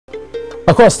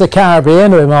Across the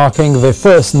Caribbean, we're marking the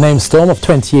first named storm of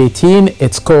 2018.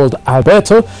 It's called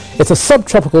Alberto. It's a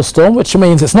subtropical storm, which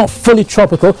means it's not fully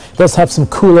tropical. It does have some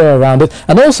cool air around it.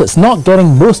 And also, it's not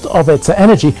getting most of its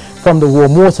energy from the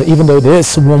warm water, even though there is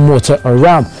some warm water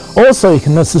around. Also, you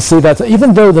can also see that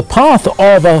even though the path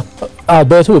of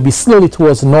Alberto will be slowly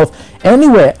towards the north,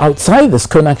 anywhere outside this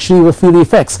cone actually will feel the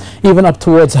effects, even up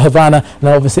towards Havana and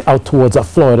obviously out towards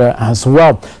Florida as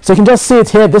well. So you can just see it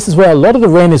here. This is where a lot of the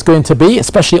rain is going to be,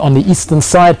 especially on the eastern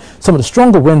side. Some of the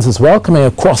stronger winds as well coming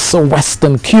across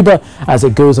western Cuba as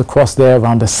it goes across there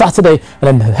around Saturday, and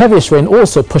then the heaviest rain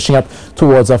also pushing up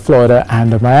towards Florida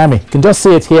and Miami. You can just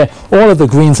see it here, all of the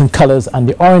greens and colors and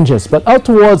the oranges. But out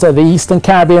towards the eastern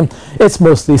Caribbean, it's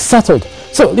mostly settled.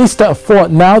 So at least for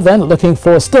now then, looking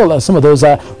for still some of those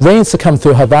rains to come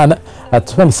through Havana at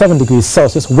 27 degrees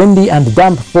Celsius, windy and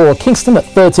damp for Kingston at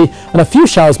 30, and a few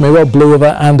showers may well blow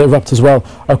over and erupt as well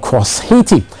across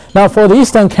Haiti. Now for the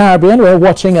eastern Caribbean, we're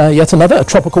watching yet another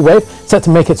tropical wave set to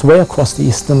make its way across the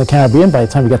eastern Caribbean by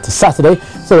the time we get to Saturday.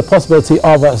 So the possibility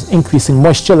of increasing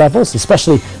moisture levels,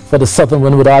 especially for the southern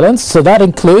Windward Islands. So that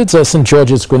includes St.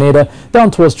 George's, Grenada,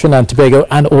 down towards Trinidad and Tobago,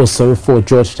 and also for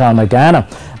Georgetown, Guyana.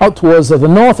 Out towards the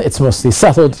north, it's mostly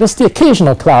settled, just the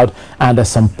occasional cloud, and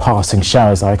some passing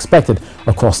showers are expected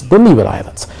across the Leeward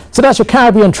Islands. So that's your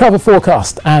Caribbean travel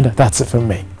forecast, and that's it from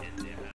me.